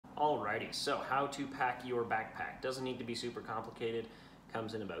Alrighty, so how to pack your backpack. Doesn't need to be super complicated.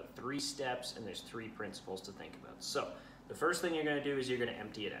 Comes in about 3 steps, and there's 3 principles to think about. So the first thing you're going to do is you're going to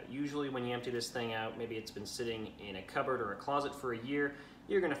empty it out. Usually when you empty this thing out, maybe it's been sitting in a cupboard or a closet for a year,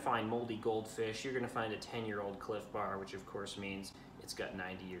 you're going to find moldy goldfish, you're going to find a 10-year-old Cliff Bar, which of course means it's got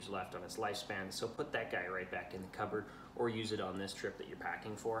 90 years left on its lifespan. So put that guy right back in the cupboard or use it on this trip that you're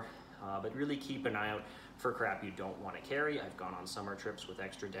packing for. But really keep an eye out for crap you don't want to carry. I've gone on summer trips with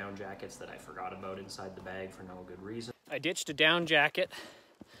extra down jackets that I forgot about inside the bag for no good reason. I ditched a down jacket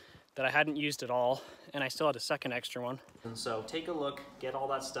that I hadn't used at all, and I still had a second extra one. And so take a look, get all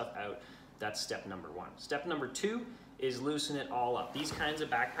that stuff out. That's step number 1. Step number 2 is loosen it all up. These kinds of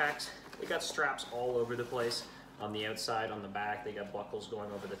backpacks, they got straps all over the place. On the outside, on the back, they got buckles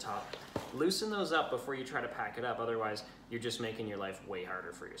going over the top. Loosen those up before you try to pack it up, otherwise you're just making your life way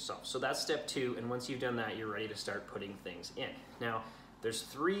harder for yourself. So that's step 2, and once you've done that, you're ready to start putting things in. Now, there's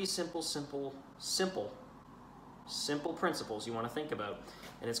 3 simple principles you want to think about,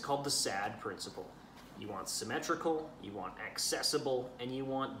 and it's called the SAD principle. You want symmetrical, you want accessible, and you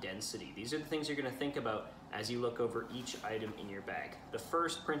want density. These are the things you're going to think about as you look over each item in your bag. The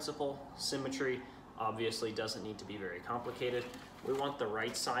first principle, symmetry, obviously doesn't need to be very complicated. We want the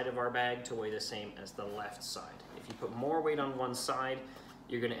right side of our bag to weigh the same as the left side. If you put more weight on one side,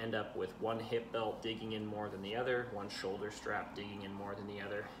 you're going to end up with one hip belt digging in more than the other, one shoulder strap digging in more than the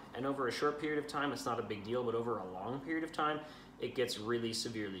other. And over a short period of time, it's not a big deal, but over a long period of time, it gets really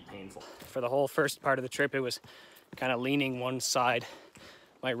severely painful. For the whole first part of the trip, it was kind of leaning one side.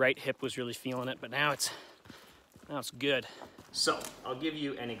 My right hip was really feeling it, but now it's good. So I'll give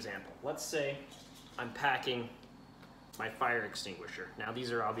you an example. Let's say I'm packing my fire extinguisher. Now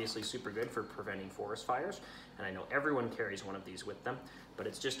these are obviously super good for preventing forest fires, and I know everyone carries one of these with them, but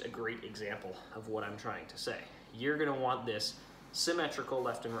it's just a great example of what I'm trying to say. You're gonna want this symmetrical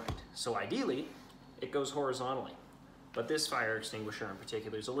left and right. So ideally, it goes horizontally. But this fire extinguisher in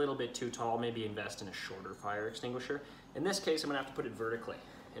particular is a little bit too tall. Maybe invest in a shorter fire extinguisher. In this case, I'm gonna have to put it vertically.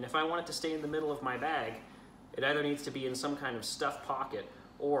 And if I want it to stay in the middle of my bag, it either needs to be in some kind of stuff pocket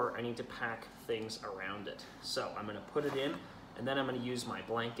or I need to pack things around it. So I'm gonna put it in, and then I'm gonna use my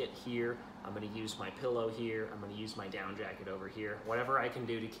blanket here, I'm gonna use my pillow here, I'm gonna use my down jacket over here. Whatever I can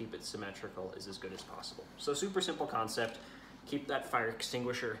do to keep it symmetrical is as good as possible. So super simple concept, keep that fire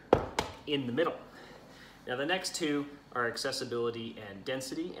extinguisher in the middle. Now the next 2 are accessibility and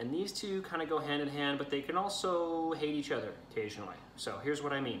density, and these 2 kind of go hand in hand, but they can also hate each other occasionally. So here's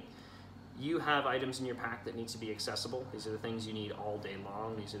what I mean. You have items in your pack that need to be accessible. These are the things you need all day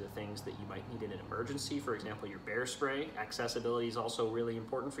long. These are the things that you might need in an emergency. For example, your bear spray. Accessibility is also really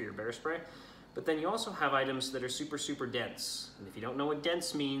important for your bear spray. But then you also have items that are super, super dense. And if you don't know what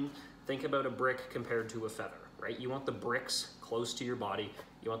dense means, think about a brick compared to a feather, right? You want the bricks close to your body.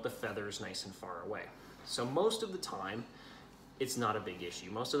 You want the feathers nice and far away. So most of the time, it's not a big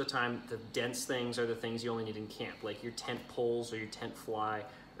issue. Most of the time, the dense things are the things you only need in camp, like your tent poles or your tent fly,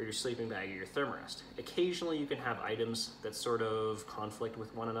 or your sleeping bag or your thermarest. Occasionally you can have items that sort of conflict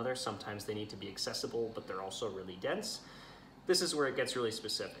with one another. Sometimes they need to be accessible, but they're also really dense. This is where it gets really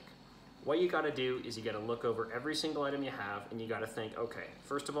specific. What you gotta do is you gotta look over every single item you have, and you gotta think, okay,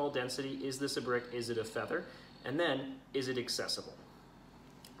 first of all, density, is this a brick, is it a feather? And then, is it accessible?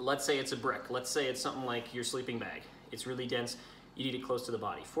 Let's say it's a brick. Let's say it's something like your sleeping bag. It's really dense. You need it close to the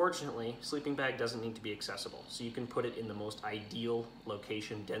body. Fortunately, sleeping bag doesn't need to be accessible, so you can put it in the most ideal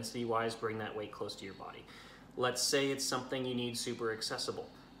location density-wise, bring that weight close to your body. Let's say it's something you need super accessible,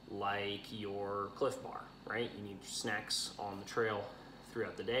 like your Cliff Bar, right? You need snacks on the trail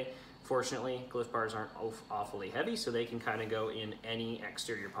throughout the day. Fortunately, Cliff Bars aren't awfully heavy, so they can kind of go in any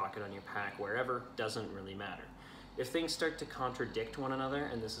exterior pocket on your pack, wherever, doesn't really matter. If things start to contradict one another,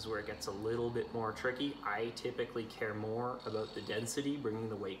 and this is where it gets a little bit more tricky, I typically care more about the density, bringing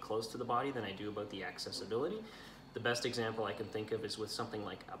the weight close to the body, than I do about the accessibility. The best example I can think of is with something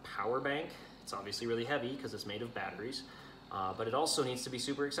like a power bank. It's obviously really heavy because it's made of batteries, but it also needs to be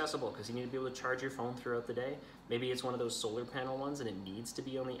super accessible because you need to be able to charge your phone throughout the day. Maybe it's one of those solar panel ones and it needs to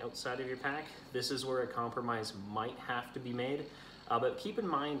be on the outside of your pack. This is where a compromise might have to be made. But keep in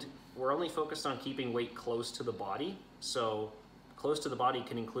mind, we're only focused on keeping weight close to the body. So close to the body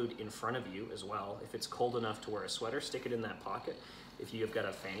can include in front of you as well. If it's cold enough to wear a sweater, stick it in that pocket. If you've got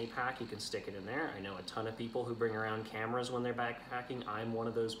a fanny pack, you can stick it in there. I know a ton of people who bring around cameras when they're backpacking. I'm one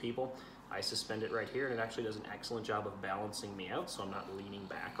of those people. I suspend it right here, and it actually does an excellent job of balancing me out, so I'm not leaning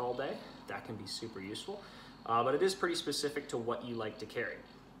back all day. That can be super useful. But it is pretty specific to what you like to carry.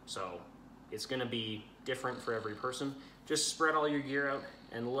 So it's gonna be different for every person. Just spread all your gear out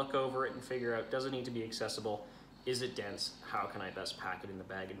and look over it and figure out, does it need to be accessible? Is it dense? How can I best pack it in the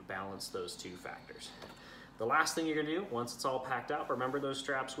bag and balance those two factors? The last thing you're gonna do, once it's all packed up, remember those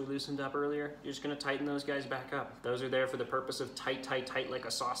straps we loosened up earlier? You're just gonna tighten those guys back up. Those are there for the purpose of tight, tight, tight like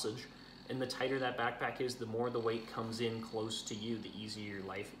a sausage. And the tighter that backpack is, the more the weight comes in close to you, the easier your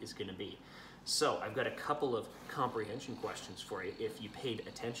life is gonna be. So I've got a couple of comprehension questions for you if you paid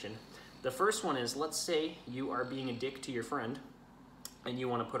attention. The first one is, let's say you are being a dick to your friend and you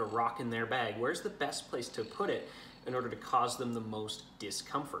wanna put a rock in their bag. Where's the best place to put it in order to cause them the most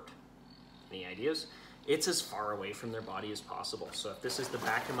discomfort? Any ideas? It's as far away from their body as possible. So if this is the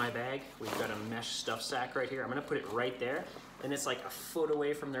back of my bag, we've got a mesh stuff sack right here. I'm gonna put it right there, and it's like a foot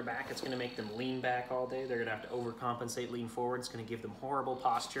away from their back. It's gonna make them lean back all day. They're gonna have to overcompensate, lean forward. It's gonna give them horrible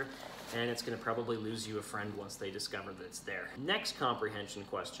posture, and it's gonna probably lose you a friend once they discover that it's there. Next comprehension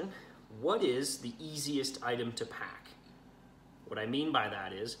question, what is the easiest item to pack? What I mean by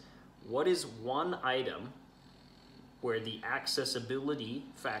that is, what is one item where the accessibility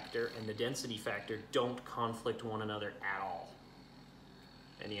factor and the density factor don't conflict one another at all?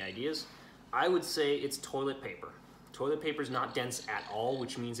 Any ideas? I would say it's toilet paper. Toilet paper is not dense at all,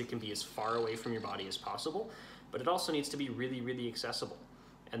 which means it can be as far away from your body as possible, but it also needs to be really, really accessible.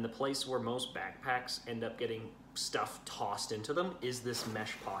 And the place where most backpacks end up getting stuff tossed into them is this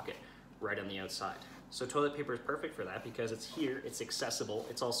mesh pocket right on the outside. So toilet paper is perfect for that because it's here, it's accessible,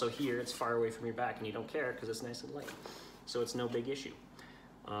 it's also here, it's far away from your back, and you don't care because it's nice and light. So it's no big issue.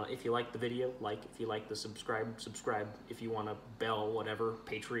 If you like the video, like. If you like the subscribe. If you want to bell, whatever,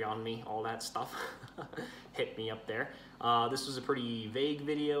 Patreon me, all that stuff, hit me up there. This was a pretty vague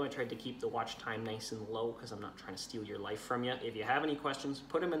video. I tried to keep the watch time nice and low because I'm not trying to steal your life from you. If you have any questions,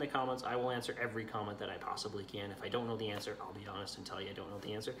 put them in the comments. I will answer every comment that I possibly can. If I don't know the answer, I'll be honest and tell you I don't know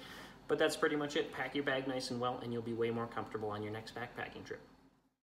the answer. But that's pretty much it. Pack your bag nice and well, and you'll be way more comfortable on your next backpacking trip.